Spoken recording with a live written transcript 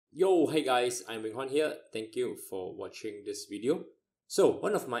Yo, hey guys, I'm Wing Hwan here. Thank you for watching this video. So,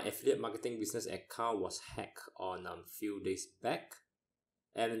 one of my affiliate marketing business account was hacked on few days back,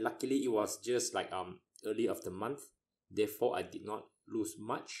 and luckily it was just like early of the month. Therefore, I did not lose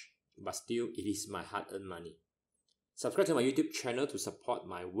much, but still it is my hard-earned money. Subscribe to my YouTube channel to support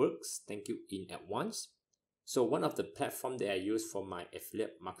my works. Thank you in advance. So, one of the platforms that I use for my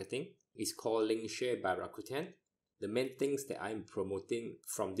affiliate marketing is called Linkshare by Rakuten. The main things that I'm promoting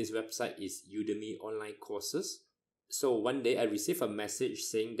from this website is Udemy online courses. So one day I received a message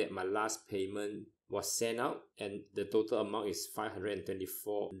saying that my last payment was sent out and the total amount is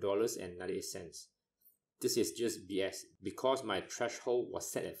 $524.98. This is just BS because my threshold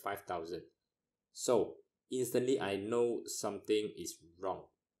was set at 5,000. So instantly I know something is wrong.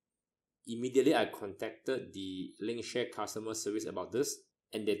 Immediately I contacted the Linkshare customer service about this,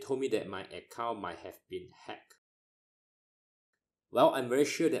 and they told me that my account might have been hacked. Well, I'm very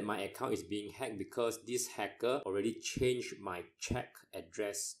sure that my account is being hacked because this hacker already changed my check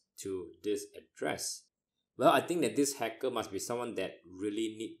address to this address. Well, I think that this hacker must be someone that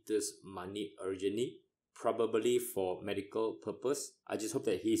really needs this money urgently, probably for medical purpose. I just hope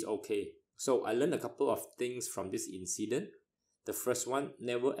that he is okay. So I learned a couple of things from this incident. The first one,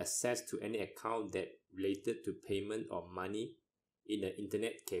 never access to any account that related to payment or money in an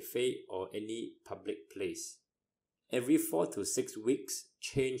internet cafe or any public place. Every 4 to 6 weeks,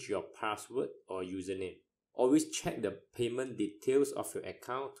 change your password or username. Always check the payment details of your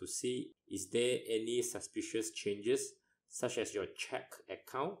account to see is there any suspicious changes, such as your check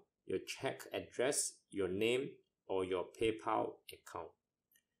account, your check address, your name, or your PayPal account.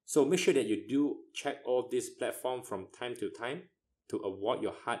 So make sure that you do check all these platforms from time to time to avoid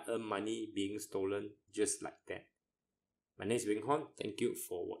your hard-earned money being stolen just like that. My name is Wing Hwan. Thank you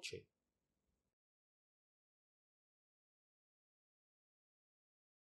for watching.